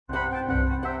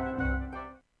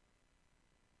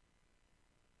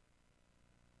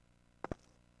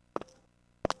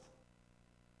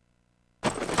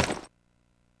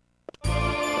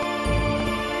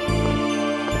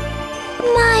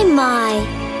my!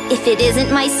 If it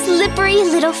isn't my slippery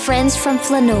little friends from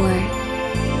Flanor.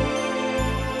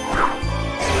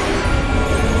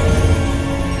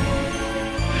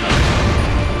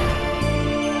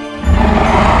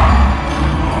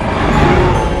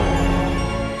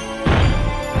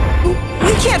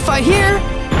 We can't fight here!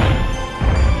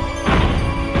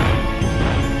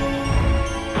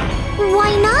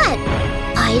 Why not?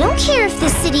 I don't care if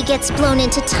this city gets blown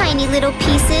into tiny little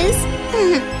pieces.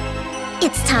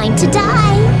 It's time to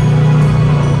die.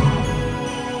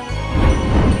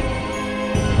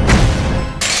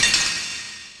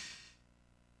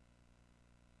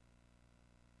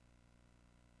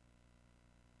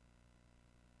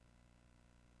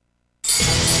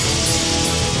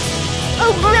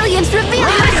 Oh, brilliance! Reveal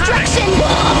destruction!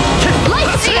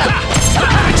 Light seal!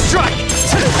 Strike!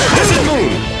 Crescent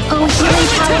moon! Oh, healing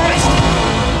power!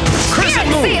 Crescent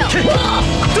moon!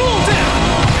 Dual down!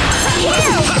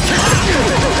 Heal!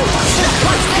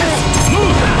 Watch this!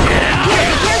 Move!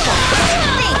 Careful!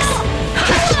 Thanks!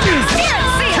 Spirit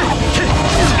seal!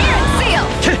 Spirit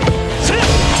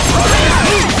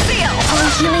seal! Oh,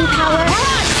 healing power!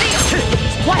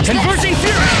 Watch this! Converging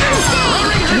fury!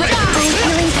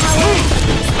 Healing power!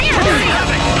 Power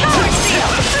seal!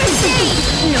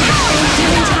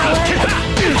 Healing power!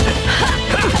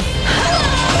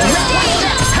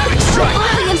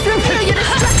 Brilliance from failure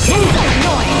destruction! So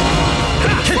annoying!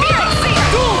 Spirit seal!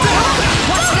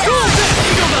 Watch this!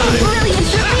 Brilliance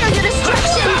from failure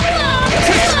destruction!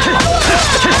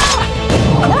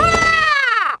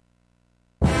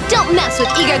 Don't mess with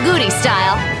Igaguri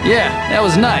style! Yeah, that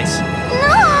was nice. No!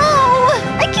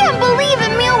 I can't believe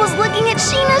Emil was looking at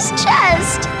Sheena's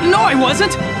chest! No, I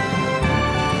wasn't!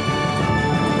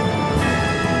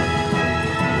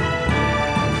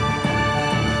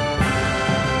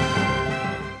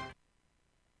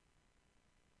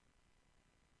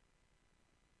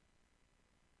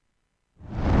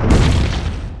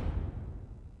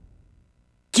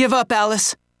 Give up,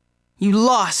 Alice. You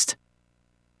lost.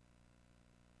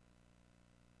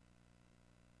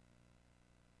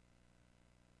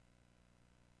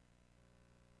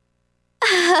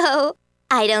 Oh,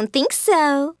 I don't think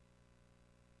so.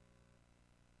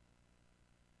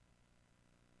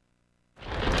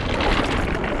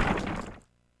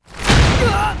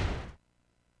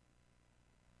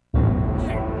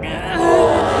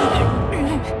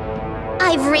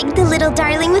 I've rigged the little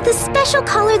darling with a special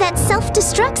collar that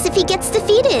self-destructs if he gets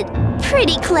defeated.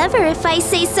 Pretty clever if I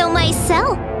say so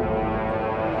myself.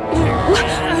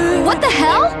 What the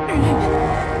hell?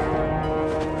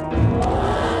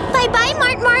 Bye-bye,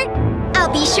 Mart.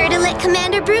 I'll be sure to let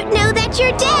Commander Brute know that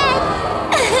you're dead.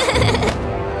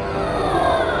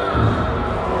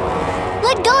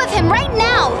 Let go of him right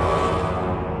now.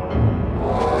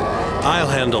 I'll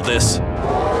handle this.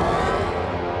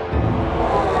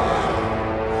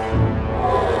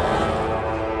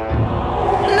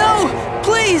 No!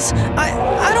 Please!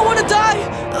 I don't want to die!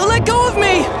 Let go of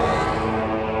me!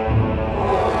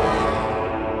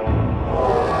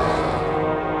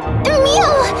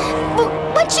 Emil!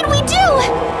 What should we do?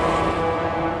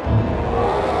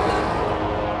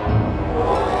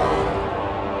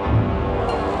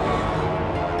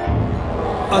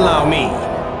 Allow me.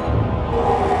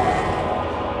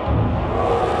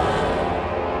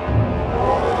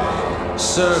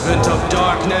 Servant of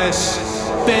darkness,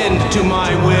 bend to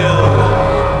my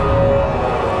will.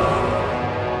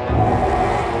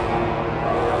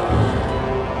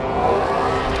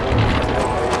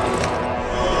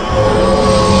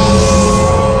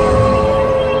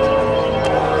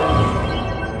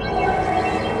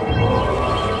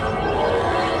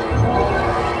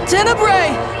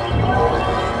 Tenebrae!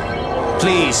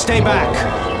 Please, stay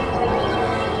back.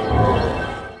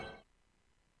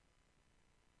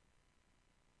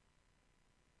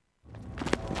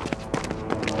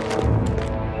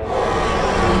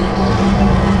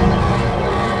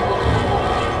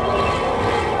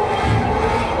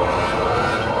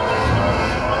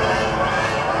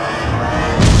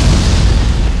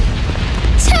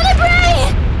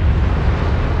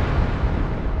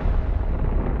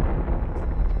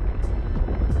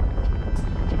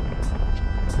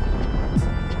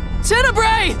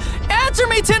 Tenebrae! Answer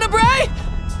me, Tenebrae!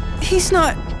 He's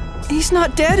not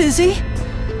dead, is he?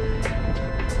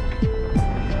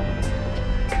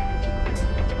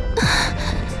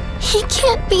 He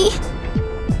can't be.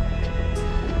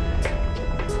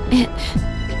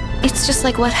 It's just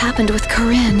like what happened with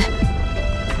Corinne.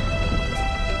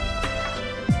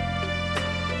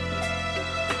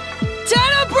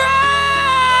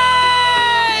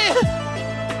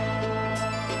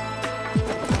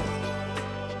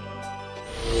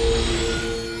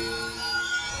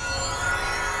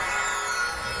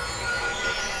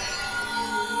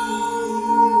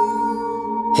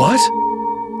 What?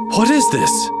 What is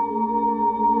this?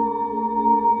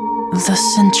 The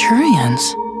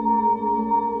Centurions.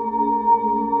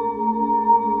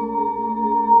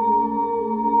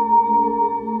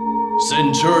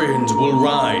 Centurions will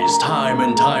rise time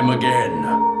and time again.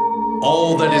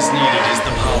 All that is needed is the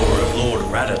power of Lord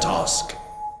Ratatosk.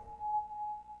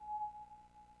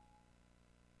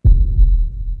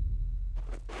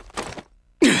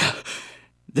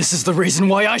 This is the reason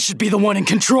why I should be the one in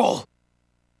control.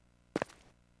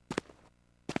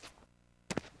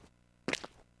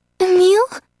 Emil?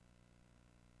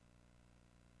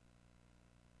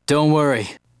 Don't worry.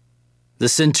 The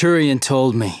Centurion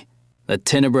told me that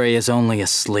Tenebrae is only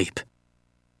asleep.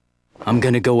 I'm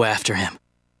gonna go after him.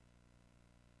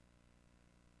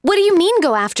 What do you mean,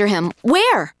 go after him?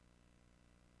 Where?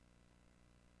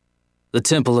 The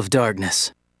Temple of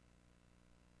Darkness.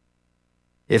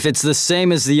 If it's the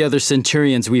same as the other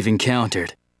Centurions we've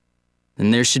encountered,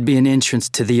 then there should be an entrance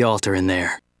to the altar in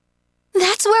there.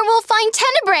 That's where we'll find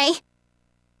Tenebrae!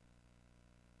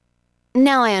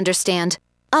 Now I understand.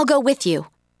 I'll go with you.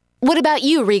 What about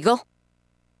you, Regal?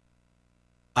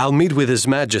 I'll meet with His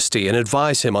Majesty and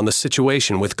advise him on the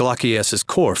situation with Glacies'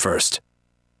 core first.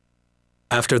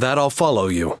 After that, I'll follow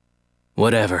you.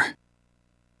 Whatever.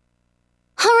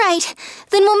 All right,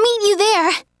 then we'll meet you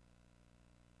there.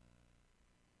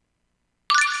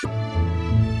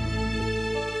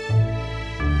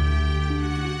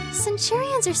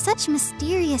 Centurions are such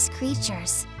mysterious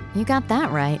creatures. You got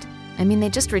that right. I mean, they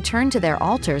just return to their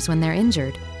altars when they're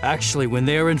injured. Actually, when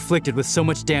they are inflicted with so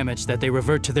much damage that they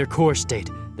revert to their core state,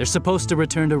 they're supposed to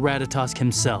return to Ratatosk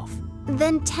himself.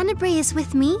 Then Tenebrae is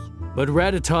with me? But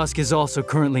Ratatosk is also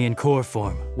currently in core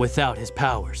form, without his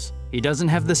powers. He doesn't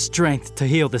have the strength to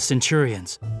heal the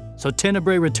Centurions. So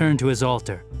Tenebrae returned to his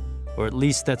altar. Or at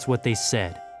least that's what they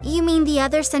said. You mean the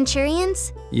other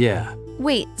Centurions? Yeah.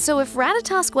 Wait, so if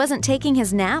Ratatosk wasn't taking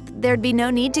his nap, there'd be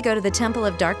no need to go to the Temple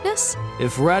of Darkness?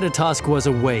 If Ratatosk was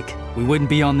awake, we wouldn't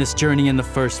be on this journey in the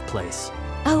first place.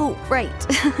 Oh, right.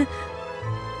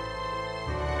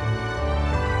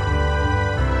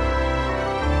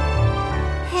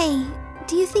 Hey,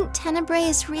 do you think Tenebrae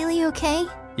is really okay?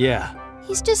 Yeah.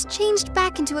 He's just changed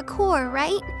back into a core,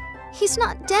 right? He's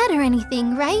not dead or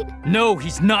anything, right? No,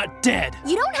 he's not dead!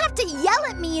 You don't have to yell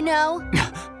at me, you know!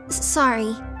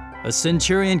 Sorry. A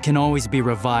Centurion can always be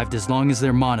revived as long as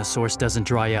their mana source doesn't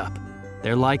dry up.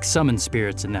 They're like summon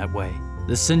spirits in that way.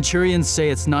 The Centurions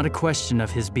say it's not a question of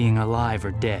his being alive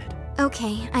or dead.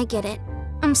 Okay, I get it.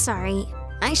 I'm sorry.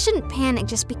 I shouldn't panic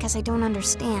just because I don't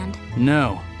understand.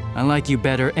 No, I like you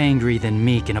better angry than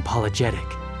meek and apologetic.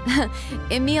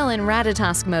 Emil in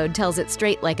Ratatosk mode tells it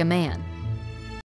straight like a man.